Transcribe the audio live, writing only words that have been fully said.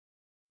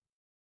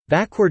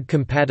Backward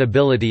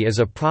compatibility is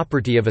a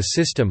property of a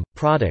system,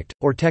 product,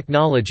 or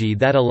technology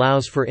that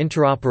allows for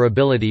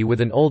interoperability with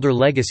an older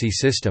legacy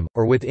system,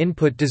 or with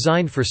input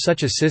designed for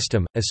such a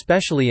system,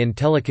 especially in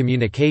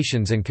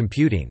telecommunications and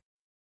computing.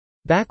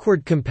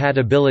 Backward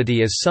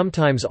compatibility is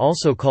sometimes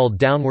also called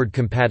downward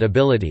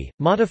compatibility.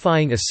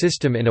 Modifying a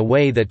system in a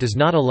way that does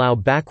not allow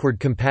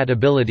backward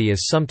compatibility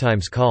is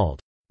sometimes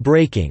called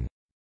breaking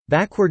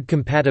backward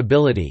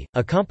compatibility.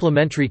 A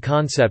complementary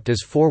concept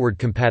is forward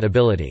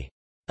compatibility.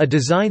 A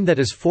design that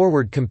is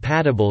forward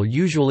compatible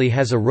usually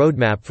has a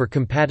roadmap for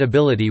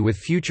compatibility with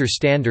future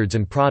standards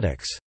and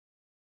products.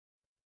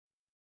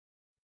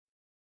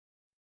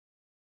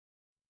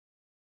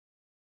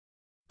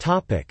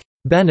 Topic: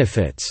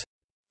 Benefits.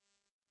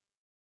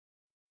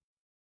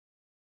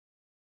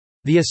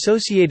 The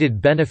associated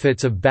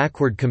benefits of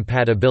backward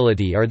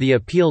compatibility are the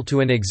appeal to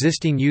an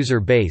existing user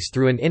base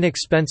through an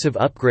inexpensive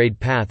upgrade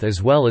path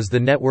as well as the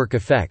network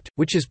effect,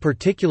 which is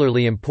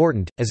particularly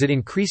important, as it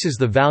increases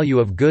the value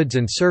of goods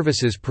and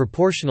services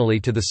proportionally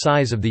to the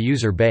size of the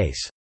user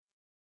base.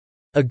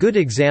 A good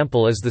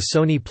example is the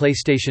Sony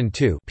PlayStation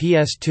 2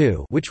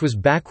 (PS2), which was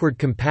backward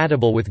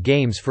compatible with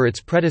games for its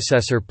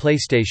predecessor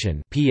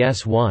PlayStation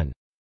 (PS1).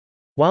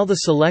 While the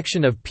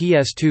selection of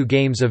PS2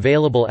 games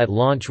available at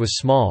launch was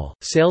small,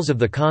 sales of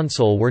the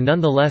console were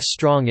nonetheless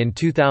strong in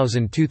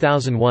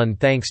 2000–2001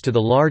 thanks to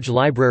the large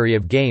library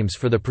of games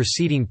for the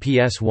preceding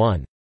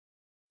PS1.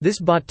 This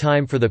bought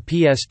time for the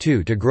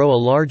PS2 to grow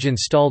a large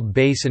installed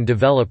base and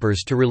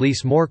developers to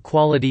release more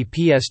quality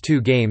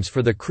PS2 games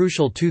for the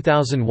crucial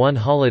 2001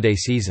 holiday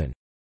season.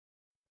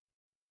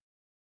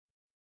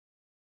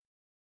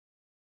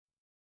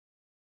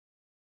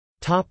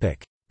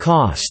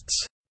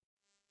 Costs.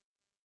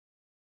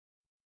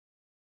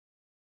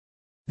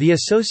 The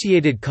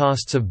associated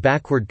costs of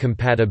backward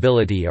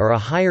compatibility are a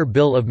higher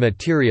bill of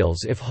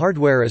materials if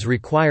hardware is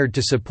required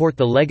to support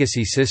the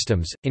legacy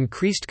systems,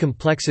 increased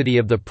complexity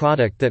of the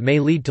product that may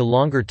lead to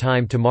longer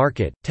time to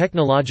market,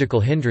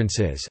 technological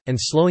hindrances, and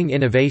slowing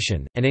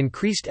innovation, and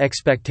increased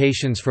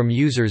expectations from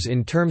users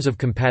in terms of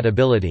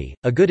compatibility.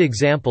 A good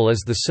example is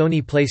the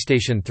Sony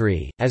PlayStation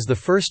 3, as the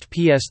first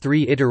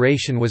PS3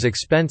 iteration was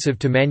expensive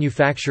to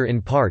manufacture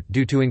in part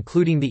due to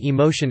including the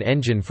emotion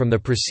engine from the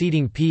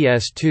preceding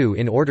PS2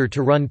 in order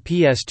to run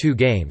PS2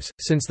 games,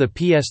 since the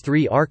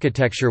PS3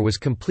 architecture was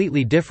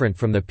completely different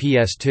from the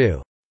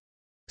PS2.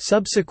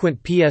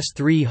 Subsequent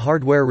PS3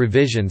 hardware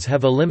revisions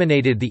have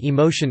eliminated the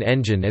emotion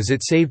engine as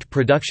it saved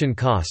production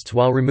costs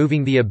while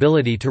removing the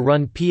ability to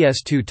run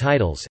PS2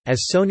 titles,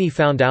 as Sony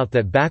found out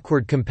that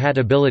backward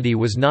compatibility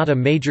was not a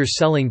major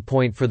selling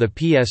point for the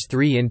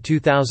PS3 in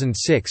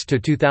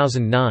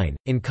 2006–2009,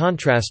 in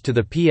contrast to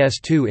the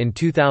PS2 in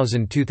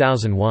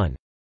 2000–2001.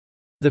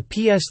 The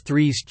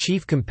PS3's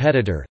chief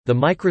competitor, the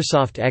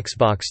Microsoft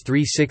Xbox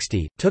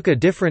 360, took a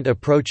different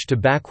approach to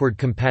backward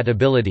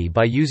compatibility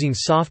by using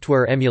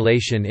software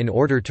emulation in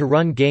order to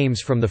run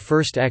games from the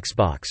first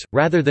Xbox,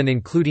 rather than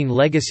including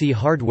legacy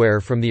hardware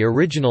from the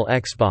original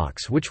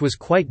Xbox, which was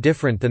quite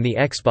different than the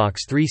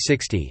Xbox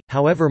 360.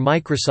 However,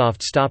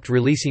 Microsoft stopped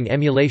releasing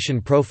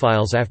emulation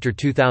profiles after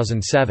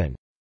 2007.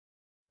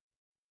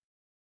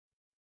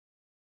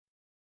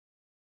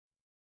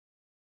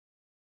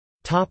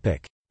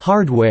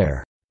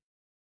 Hardware.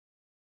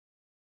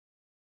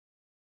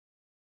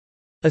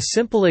 A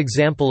simple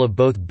example of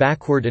both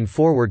backward and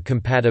forward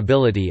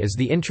compatibility is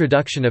the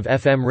introduction of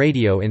FM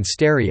radio in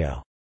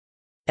stereo.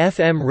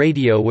 FM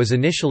radio was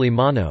initially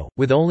mono,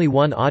 with only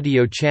one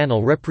audio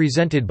channel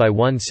represented by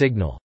one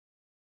signal.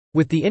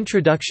 With the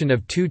introduction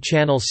of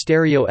two-channel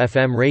stereo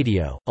FM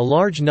radio, a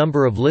large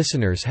number of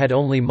listeners had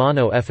only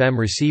mono FM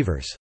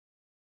receivers.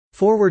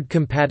 Forward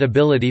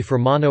compatibility for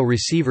mono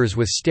receivers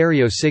with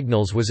stereo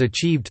signals was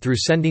achieved through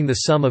sending the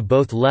sum of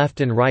both left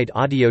and right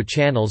audio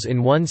channels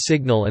in one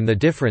signal and the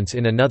difference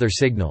in another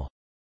signal.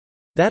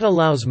 That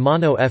allows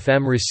mono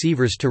FM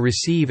receivers to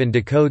receive and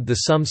decode the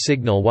sum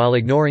signal while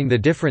ignoring the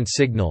difference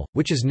signal,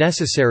 which is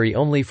necessary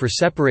only for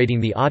separating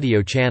the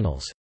audio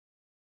channels.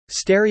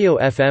 Stereo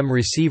FM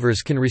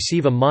receivers can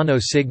receive a mono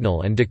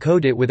signal and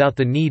decode it without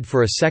the need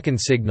for a second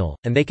signal,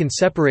 and they can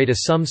separate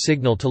a sum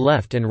signal to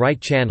left and right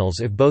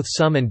channels if both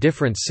sum and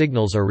difference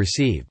signals are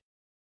received.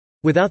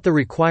 Without the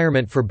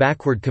requirement for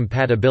backward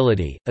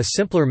compatibility, a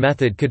simpler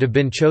method could have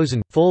been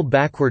chosen. Full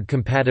backward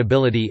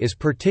compatibility is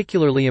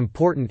particularly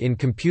important in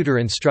computer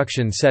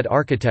instruction set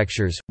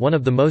architectures, one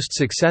of the most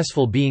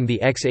successful being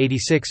the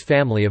x86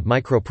 family of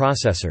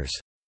microprocessors.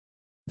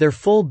 Their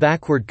full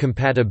backward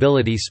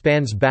compatibility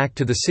spans back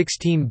to the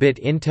 16-bit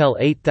Intel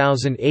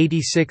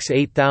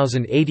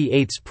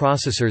 8086–8088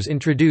 processors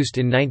introduced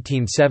in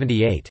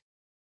 1978.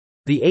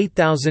 The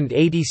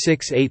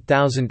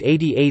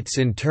 8086–8088s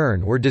in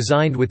turn were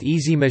designed with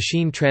easy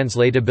machine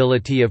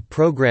translatability of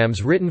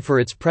programs written for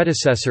its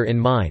predecessor in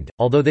mind,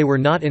 although they were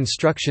not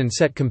instruction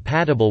set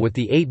compatible with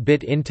the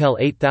 8-bit Intel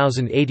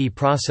 8080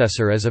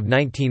 processor as of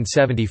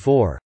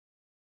 1974.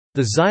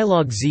 The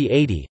Zilog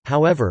Z80,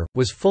 however,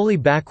 was fully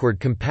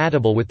backward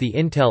compatible with the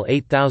Intel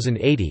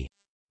 8080.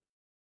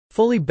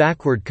 Fully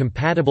backward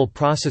compatible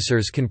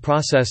processors can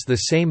process the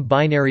same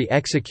binary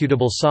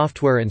executable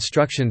software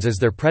instructions as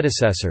their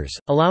predecessors,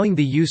 allowing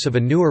the use of a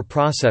newer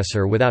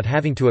processor without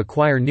having to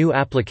acquire new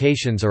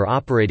applications or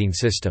operating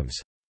systems.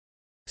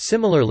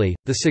 Similarly,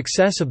 the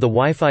success of the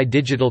Wi-Fi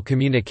digital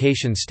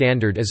communication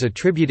standard is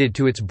attributed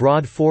to its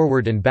broad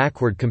forward and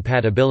backward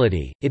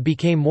compatibility. It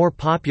became more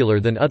popular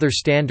than other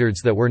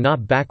standards that were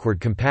not backward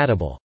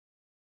compatible.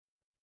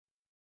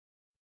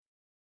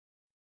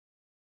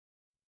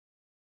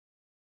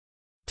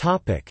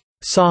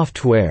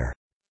 Software.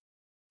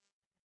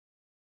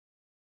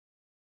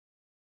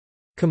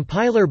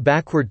 Compiler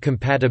backward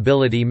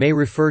compatibility may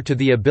refer to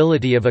the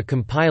ability of a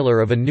compiler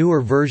of a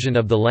newer version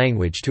of the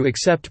language to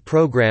accept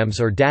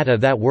programs or data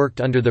that worked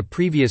under the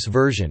previous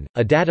version.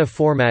 A data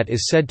format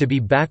is said to be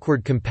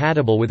backward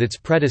compatible with its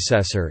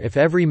predecessor if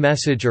every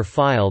message or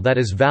file that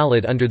is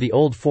valid under the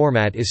old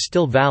format is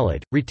still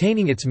valid,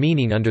 retaining its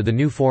meaning under the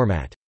new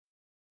format.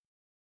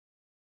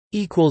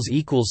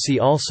 See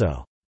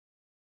also